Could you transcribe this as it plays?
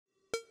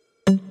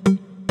What's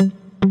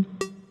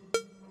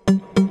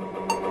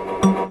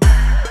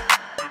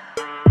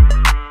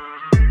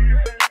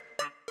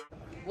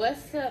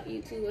up,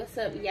 YouTube? What's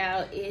up,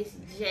 y'all? It's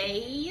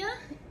Jay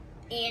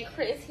and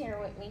Chris here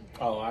with me.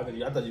 Oh, I thought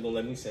you were gonna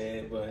let me say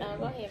it, but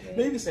go ahead, baby.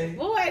 Maybe say it.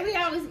 Boy, we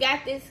always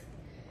got this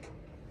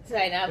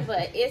right now,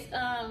 but it's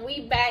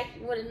we back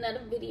with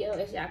another video,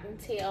 as y'all can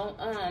tell.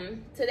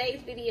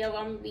 Today's video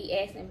I'm gonna be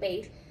asking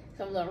Bae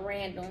some little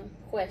random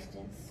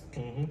questions.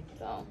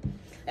 So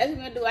that's what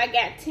we're gonna do. I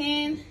got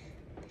 10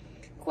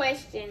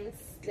 questions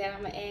that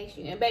I'm gonna ask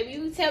you, and baby,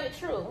 you tell the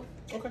truth.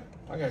 Okay,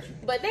 I got you.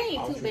 But they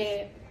ain't too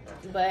bad.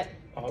 But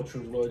all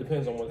truth, well, it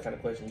depends on what kind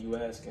of question you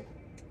asking.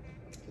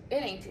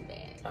 It ain't too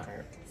bad. All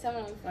right. Some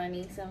of them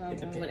funny, some of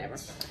them whatever.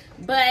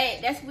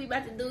 But that's what we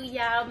about to do,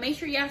 y'all. Make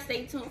sure y'all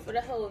stay tuned for the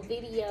whole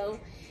video.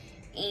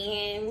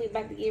 And we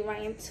about to get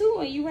right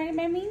into it. You ready,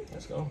 baby?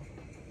 Let's go.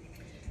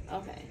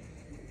 Okay.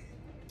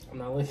 I'm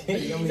not looking.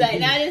 So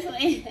now this one.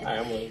 All right,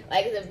 I'm ready.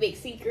 Like it's a big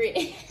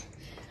secret.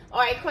 All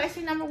right,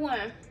 question number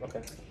 1.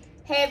 Okay.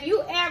 Have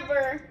you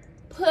ever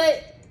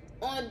put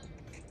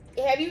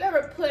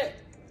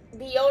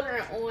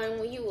deodorant on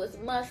when you was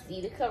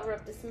musty to cover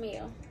up the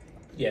smell?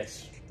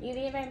 Yes. You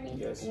did, baby?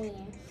 Yes. When?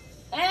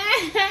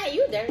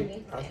 You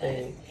dirty. I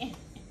think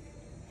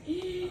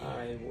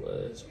I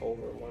was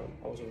over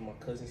my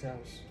cousin's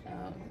house.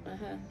 Oh,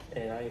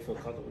 and I didn't feel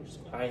comfortable.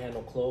 I ain't had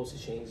no clothes to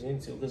change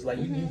into. Cause like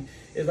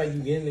it's like you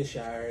get in the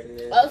shower. And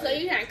then so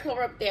you trying to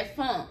cover up that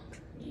funk?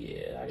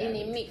 Yeah. And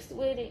it mixed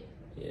with it.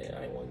 Yeah,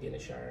 I didn't want to get in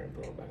the shower and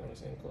put them back on the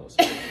same clothes.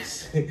 So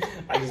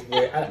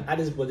I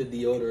just put the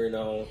deodorant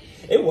on.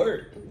 It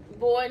worked.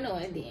 Boy, no,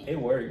 it didn't. It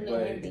worked, no,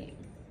 it didn't.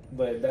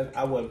 But that,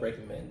 I wouldn't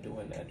recommend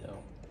doing that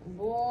though.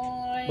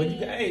 Boy. But you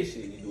got, hey,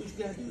 shit, you do what you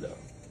gotta do though.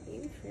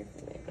 You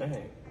tripping, baby.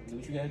 Hey, do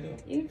what you gotta do.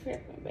 You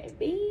tripping,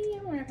 baby.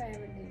 I wonder if I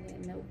ever did that.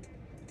 Nope.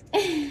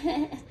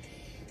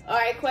 All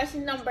right,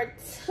 question number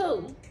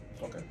 2.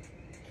 Okay.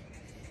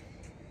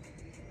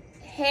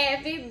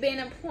 Have it been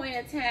a point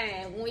of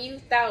time when you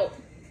thought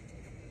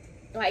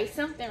like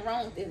something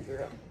wrong with this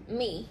girl?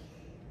 Me.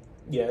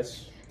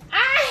 Yes.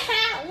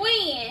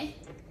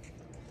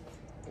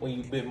 When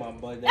you bit my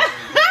butt down.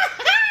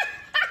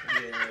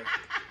 Yeah.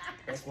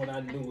 That's when I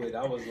knew it.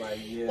 I was like,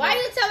 yeah. Why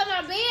you telling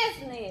my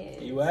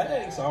business? You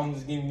asked, so I'm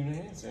just giving you the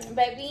answer.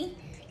 Baby,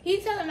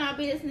 he telling my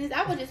business.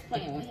 I was just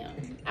playing with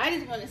him. I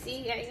just want to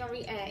see how he gonna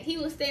react. He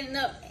was standing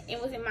up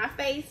and was in my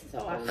face,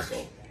 so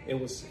it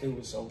was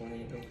so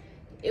random.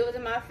 It was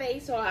in my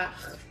face, so I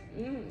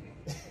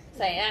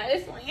say now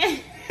this one.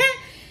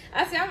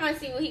 I said I'm gonna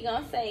see what he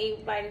gonna say.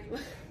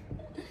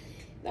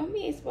 Don't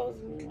be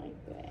exposing me like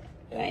that.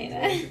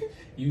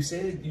 You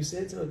said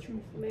to the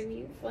truth. Maybe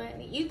you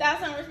funny. You thought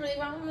something was really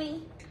wrong with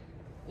me?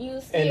 You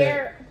was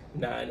scared?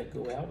 Nah, in a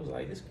good way. I was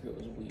like, this girl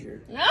is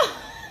weird. No.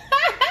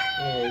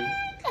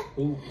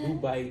 Who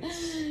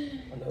bites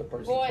another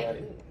person's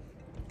body?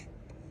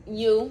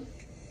 You.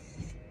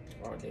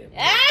 Oh, damn.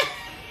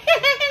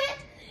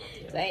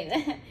 Say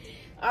that.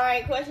 All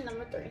right, question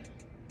number 3.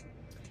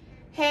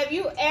 Have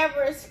you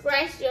ever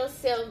scratched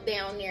yourself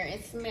down there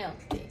and smelled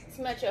it?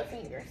 Smelled your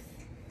fingers?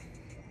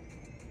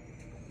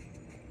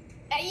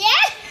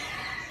 Yes.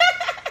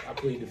 I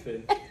plead the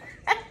fifth.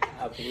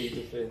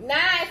 Nah,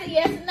 it's a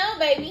yes or no,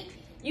 baby.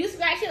 You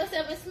scratched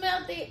yourself and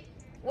smelled it.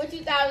 What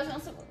you thought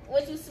was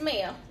what you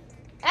smell?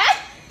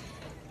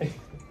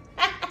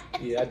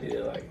 Yeah, I did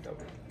it like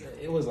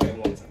it was like a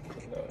long time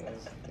ago.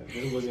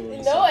 This wasn't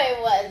recent. No, it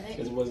wasn't.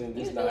 This wasn't.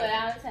 You do it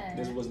all the time.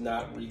 This was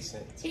not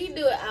recent. He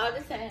do it all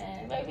the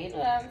time, baby. You do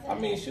it all the time. I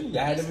mean, shoot,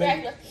 I had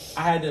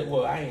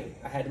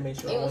to make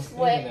sure it I was wasn't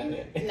sweating.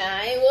 it.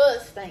 Nah, it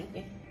was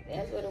stinking.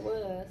 That's what it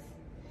was.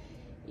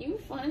 You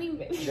funny,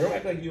 baby. Don't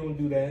act like you don't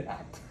do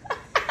that.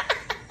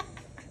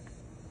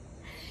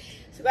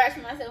 Scratch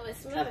myself and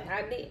smell it.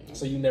 I did.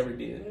 So you never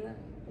did? No.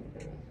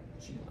 Okay.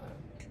 She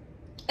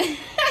lied.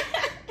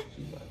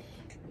 She lied.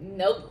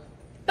 Nope.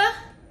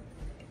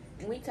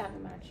 We talking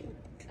about you.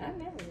 I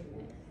never did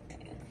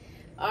that.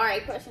 All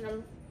right, question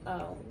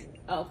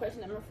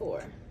number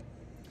 4.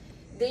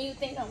 Do you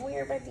think I'm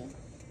weird, baby?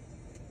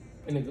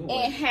 In a good way.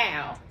 And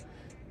how?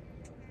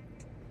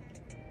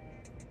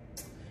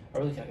 I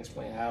really can't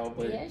explain how,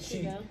 but yes,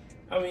 you know.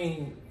 I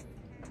mean,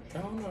 I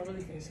don't know. I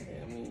really can't say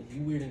that. I mean,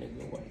 you weird in a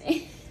good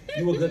way.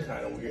 You a good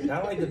kind of weird,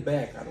 not like the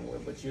bad kind of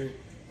weird, but you're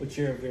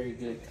a very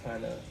good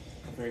kind of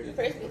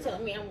Chris be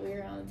telling me I'm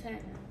weird all the time.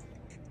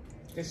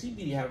 Cause she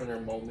be having her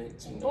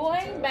moments. You know,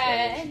 boy,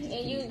 bad,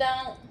 and you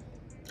don't.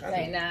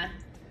 Say nah.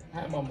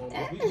 I have my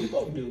moments. We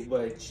both do,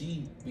 but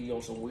she be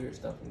on some weird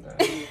stuff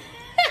sometimes.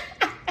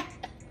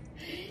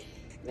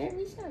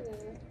 Baby, shut up.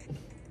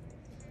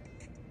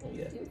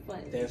 Yeah. You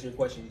funny. To answer your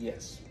question,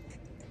 yes.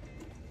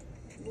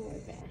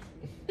 Boy, bad.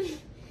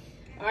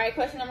 All right,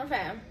 question number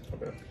 5.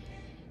 Okay.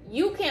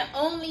 You can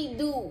only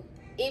do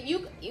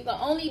you can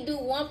only do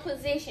one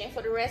position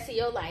for the rest of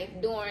your life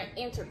during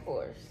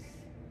intercourse.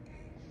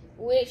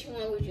 Which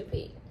one would you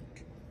pick?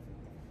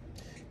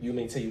 You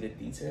mean tell you the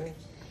details?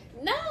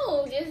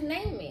 No, just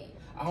name it.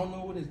 I don't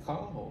know what it's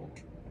called.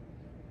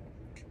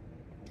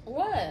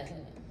 What?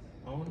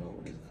 I don't know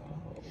what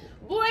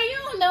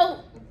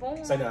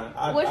one. Say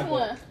nah. Which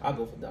one? I'll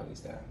go for doggy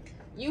style.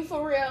 You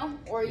for real,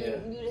 or Yeah.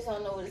 you just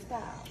don't know what it's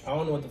called? I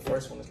don't know what the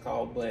first one is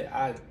called, but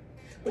I.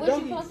 But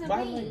What you supposed to be?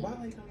 why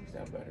like doggy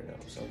style better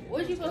though? So,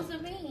 What you supposed to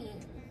be?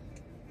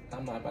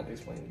 I'm not about to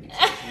explain it.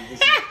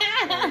 This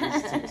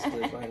is too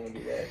explicit. I ain't gonna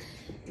do that.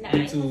 Nah,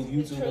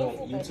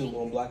 YouTube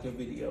won't block your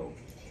video.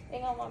 They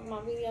gonna block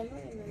my video. Yeah,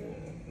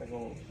 they're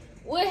gonna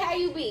What? How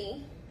you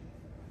be?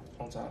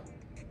 on top.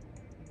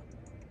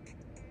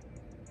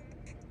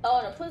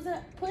 Oh, the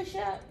push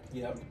up.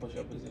 Yeah, the push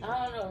up position.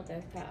 I don't know what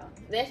that's called.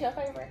 That's your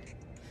favorite.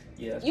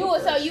 Yeah. that's You my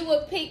would first. you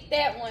would pick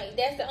that one.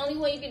 That's the only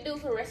one you can do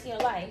for the rest of your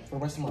life. For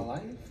the rest of my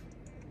life?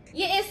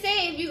 Yeah, it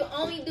said if you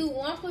only do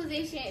one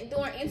position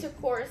during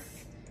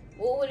intercourse,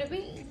 what would it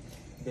be?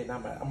 Then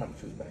I'm gonna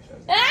choose back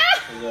shots.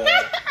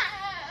 Ah!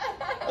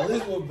 At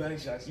least one back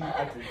shots.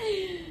 Yeah.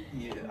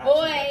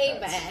 Boy,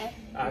 bye.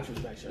 I choose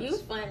back shots. You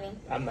funny.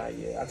 I'm not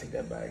yet. I take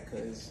that back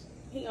because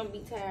He gonna be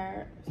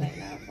tired. Like,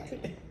 nah,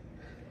 funny.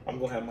 I'm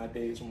gonna have my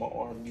days when my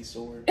arm be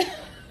sore.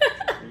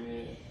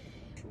 Yeah.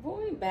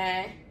 Boy,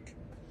 bye.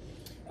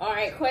 All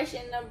right,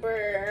 question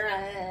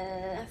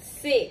number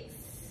 6.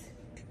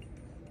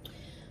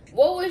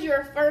 What was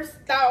your first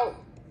thought?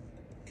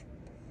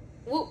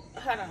 Hold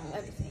on,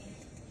 let me see.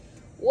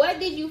 What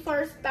did you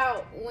first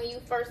thought when you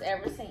first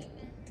ever seen me?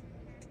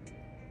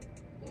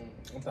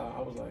 I thought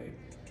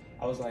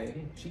I was like,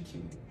 she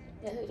cute.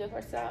 That was your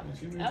first thought? Yeah,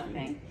 she real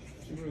Okay.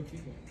 cute. She real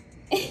cute.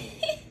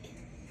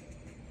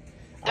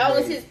 I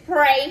was his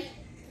prey.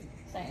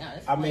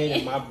 I made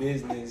it my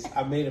business.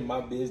 I made it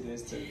my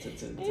business to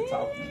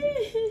talk to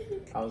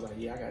you. I was like,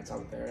 yeah, I gotta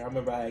talk to her. I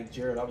remember I asked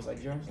Gerald. I was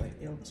like, yo,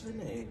 what's her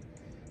name?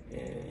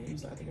 And he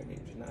was like, I think her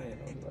name is Janaya.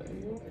 I was like,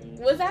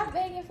 Was I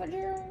begging for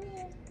Gerald?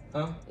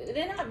 huh?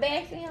 Didn't I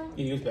beg for him?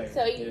 Yeah, he was back.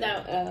 So you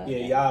yeah. don't.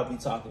 Yeah, y'all be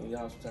talking.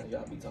 Sometimes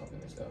y'all be talking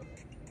and stuff.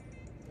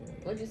 Yeah.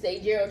 What'd you say,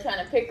 Gerald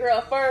trying to pick her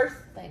up first?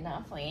 Like,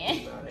 not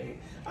playing. Nah,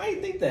 I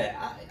ain't think that.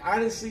 I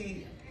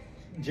honestly,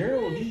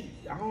 Gerald,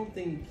 I don't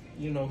think,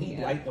 he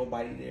liked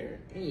nobody there.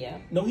 Yeah.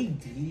 No, he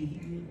did. He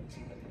did like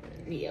somebody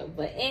there. Yeah,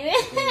 but,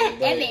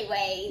 but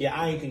anyway. Yeah,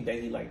 I ain't think that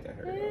he liked her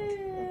though. I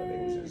thought they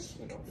was just,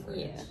 friends.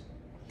 Yeah.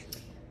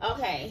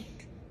 Okay.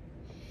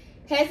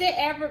 Has it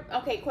ever,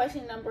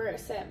 question number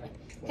 7.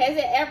 Has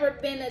it ever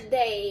been a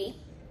day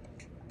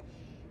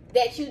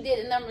that you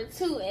did a number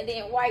 2 and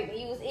then wiped and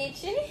you was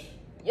itching?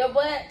 Your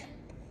butt?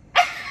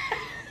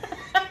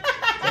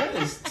 That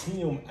is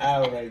Tim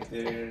out right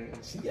there.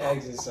 She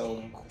asking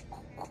some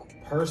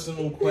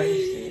personal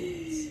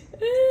questions.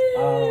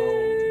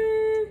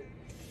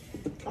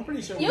 I'm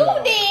pretty sure you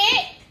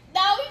did.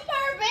 No, we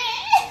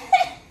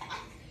perfect.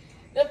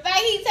 The fact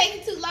he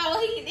taking too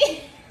long, he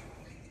did.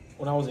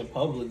 When I was in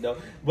public though,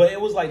 but it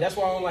was like that's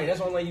why I don't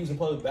like using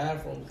public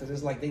bathrooms because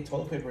it's like they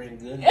toilet paper ain't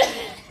good.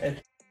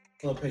 That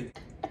toilet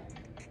paper,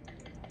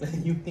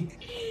 you can't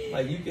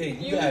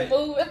move it.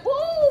 Woo, woo.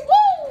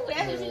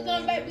 That's what you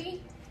doing,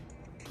 baby.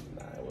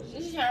 Nah, it wasn't. You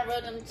just trying to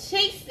rub them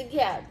cheeks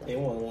together. It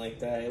wasn't like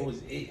that.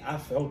 I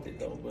felt it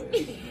though, but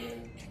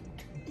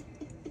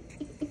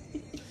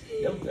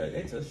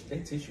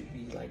that tissue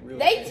be like real.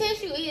 They thin.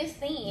 tissue is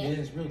thin. Yeah,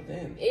 it's real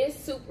thin. It's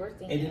super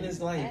thin. And then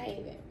it's like I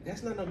hate it.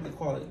 that's not no good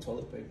quality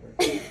toilet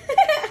paper.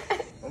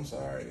 I'm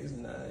sorry, it's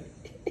not.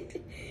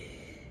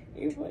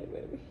 You're funny,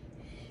 baby.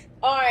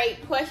 All right,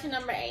 question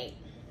number 8.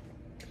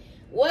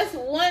 What's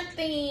one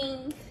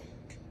thing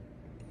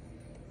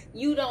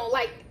you don't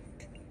like?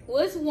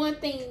 What's one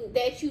thing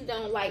that you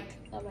don't like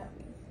about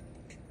me?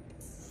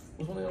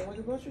 What's one thing I don't like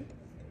about you?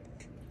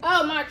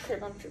 Oh, my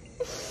trip. I'm tripping.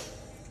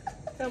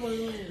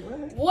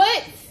 What?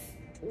 What's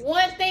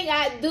one thing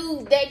I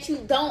do that you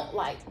don't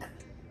like?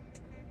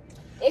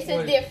 It's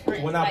a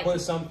difference. When I put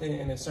something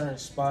in a certain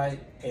spot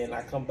and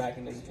I come back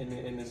in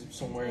this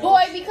somewhere else.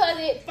 Boy, because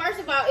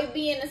first of all, it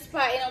be in the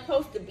spot it don't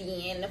supposed to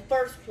be in the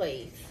first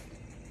place.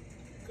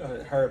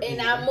 Her opinion.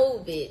 And I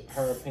move it.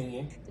 Her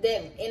opinion.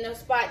 That in a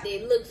spot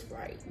that looks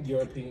right.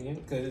 Your opinion,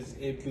 because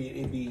it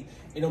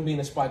don't be in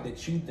a spot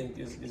that you think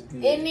is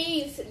good. It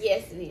needs,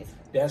 yes, it is.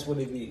 That's what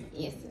it be.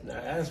 Yes.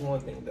 Now, that's one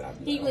thing that I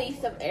be. He like, leaves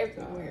stuff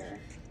everywhere.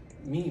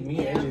 Me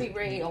Yeah, and I'll AJ. be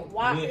ready to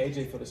walk. Me and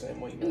AJ feel the same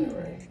way, you know,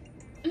 right?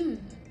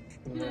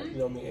 You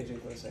know me and AJ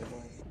feel the same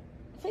way.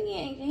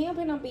 Forget, he don't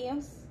pay no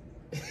bills.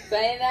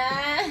 But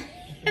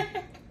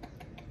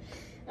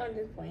I'm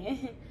just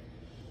playing.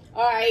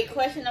 All right,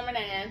 question number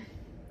 9.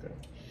 Okay.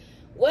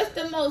 What's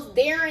the most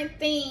daring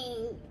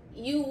thing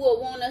you would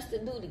want us to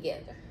do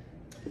together?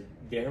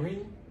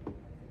 Daring?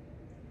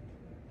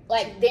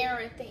 Like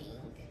daring thing.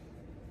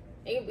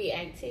 It could be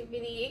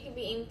activity. It could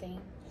be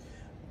anything.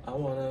 I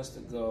want us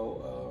to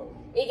go.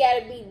 It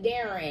gotta be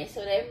daring.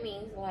 So that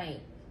means like,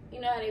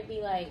 you know how they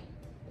be like,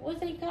 what's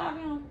they call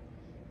them?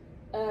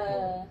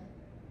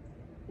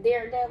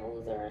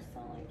 Daredevils or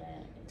something like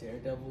that.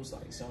 Daredevils,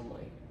 like something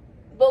like.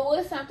 But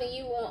what's something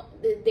you want?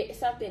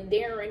 Something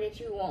daring that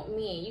you want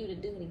me and you to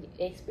do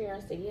to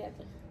experience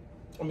together?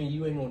 I mean,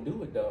 you ain't gonna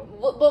do it though.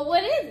 But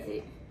what is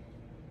it?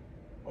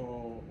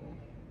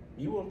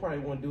 You wouldn't probably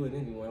want to do it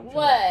anyway.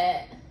 What?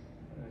 I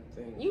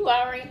think. You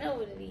already know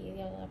what it is.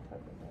 Your little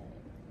purple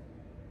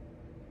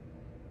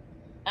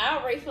I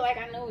already feel like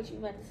I know what you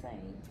about to say.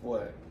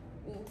 What?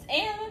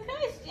 Answer the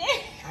question.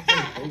 I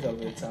can't think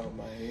of it top of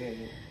my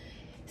head.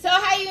 So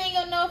how you ain't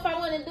gonna know if I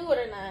want to do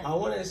it or not? I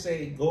want to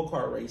say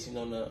go-kart racing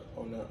on the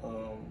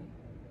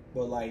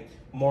but like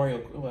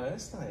Mario. Well,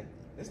 it's not.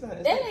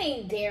 That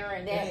ain't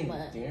daring that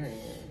much. Daring.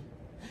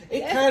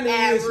 It kind of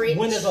is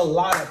when there's a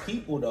lot of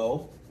people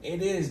though.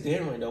 It is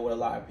daring though with a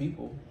lot of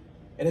people,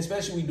 and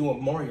especially we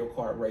doing Mario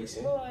Kart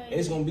racing. Boy.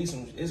 It's gonna be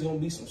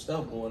some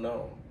stuff going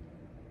on.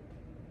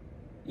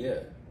 Yeah.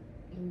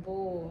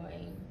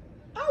 Boy,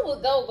 I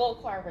would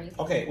go-kart racing.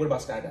 Okay, what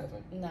about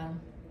skydiving? No.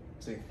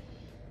 See.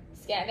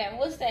 Skydiving.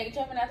 What's that?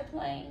 Jumping out the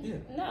plane?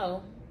 Yeah.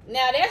 No.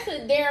 Now that's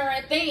a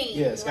daring thing.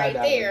 Yeah, skydiving. Right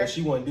there. But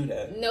she wouldn't do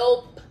that.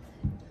 Nope.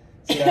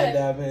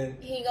 Skydiving.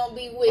 He gonna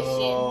be wishing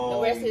the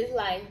rest of his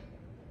life.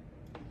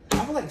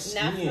 I feel like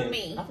skiing. Not for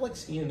me. I feel like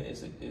skiing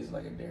is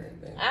like a daring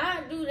thing.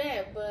 I do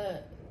that,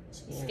 but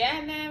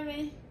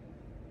skydiving.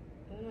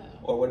 No.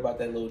 Or what about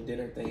that little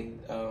dinner thing?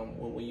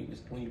 When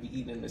you be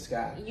eating in the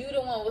sky. You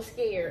the one was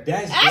scared.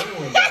 That's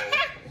daring though.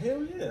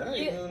 Hell yeah, I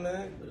ain't doing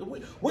that.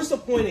 What's the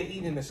point of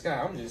eating in the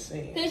sky? I'm just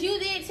saying. Because you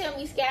did tell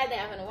me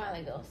skydiving a while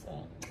ago,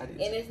 so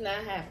it's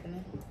not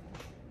happening.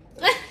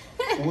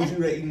 Would you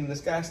rate eating in the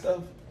sky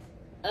stuff?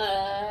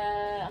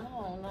 I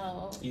don't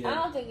know. Yeah. I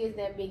don't think it's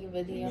that big of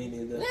a deal. Me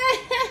neither.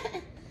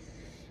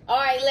 All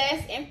right,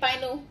 last and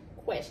final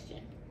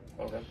question.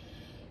 Okay.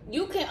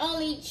 You can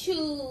only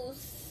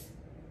choose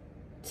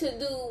to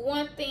do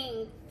one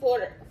thing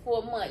for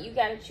a month. You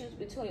got to choose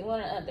between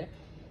one or the other.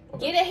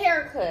 Okay. Get a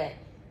haircut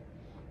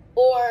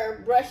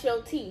or brush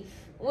your teeth.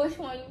 Which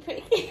one you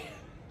pick?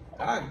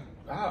 I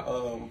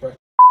brush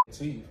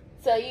teeth.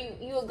 So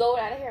you would go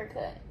without a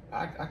haircut.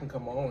 I can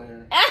come on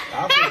here.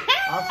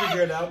 I'll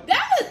figure it out.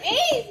 That was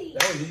easy.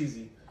 That was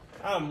easy.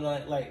 I'm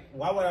like,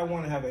 why would I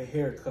want to have a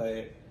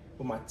haircut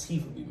but my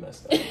teeth would be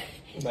messed up?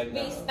 Like,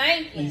 be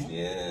stinking.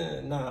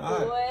 Yeah, nah.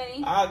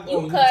 Boy, I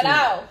go you cut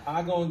out.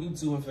 I go on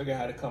YouTube and figure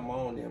out how to come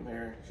on them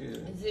hair.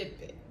 Shit.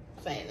 Zip it.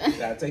 Say that.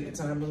 Gotta take the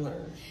time to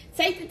learn.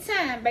 Take the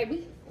time,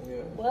 baby.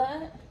 Yeah.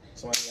 What?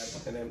 Somebody got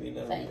to look at me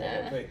now. Say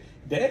that.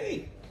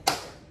 Daddy.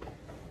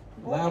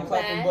 Loud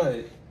clapping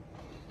butt.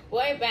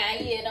 Boy,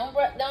 bad. Yeah, don't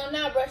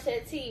not brush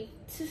that teeth.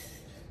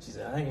 She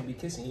said, I ain't gonna be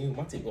kissing you.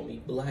 My teeth gonna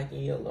be black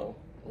and yellow.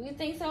 You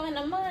think so in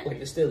a month? Like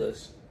the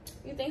Steelers.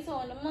 You think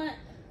so in a month?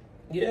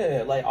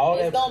 Yeah, like all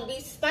it's that. It's gonna be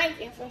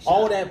stinking for sure.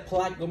 All that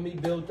plaque gonna be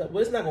built up.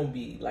 Well, it's not gonna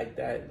be like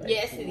that. Like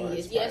yes, it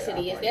is. Yes, it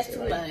is. That's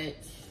too much.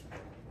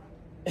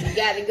 You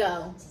gotta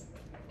go.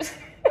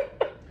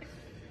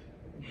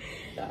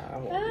 Nah, I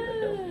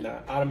won't do that.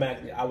 Nah,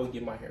 automatically, I would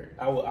get my hair.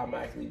 I will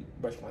automatically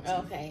brush my teeth.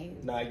 Okay.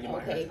 Nah, I get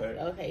my hair cut.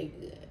 Okay,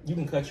 good. You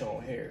can cut your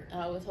own hair.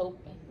 I was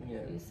hoping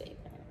you say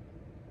that.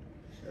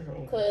 Sure.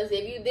 Because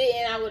if you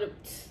didn't, I would have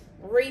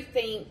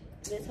rethink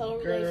this whole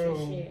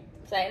relationship.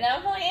 Say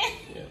not playing.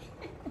 Yeah.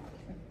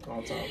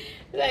 All time.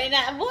 Say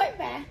not boy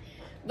bye.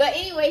 But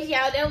anyways,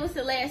 y'all, that was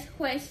the last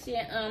question.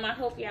 I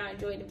hope y'all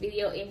enjoyed the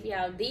video. If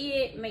y'all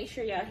did, make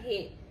sure y'all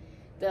hit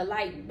the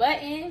like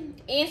button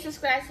and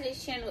subscribe to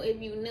this channel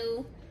if you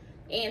new,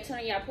 and turn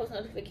on y'all post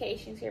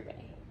notifications here, babe.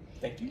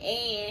 Thank you.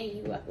 And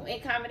you're welcome.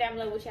 And comment down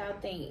below what y'all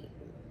think.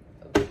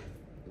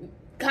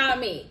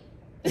 Comment.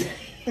 And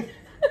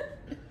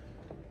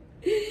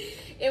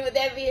with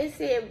that being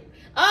said,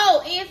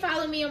 and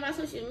follow me on my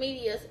social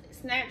medias,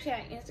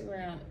 Snapchat,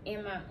 Instagram,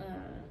 in my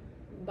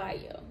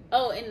bio.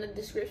 In the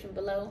description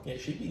below. Yeah,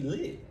 she be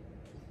lit.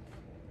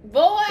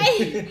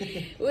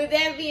 Boy, with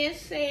that being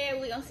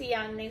said, we're gonna see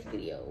y'all in the next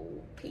video.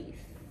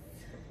 Peace.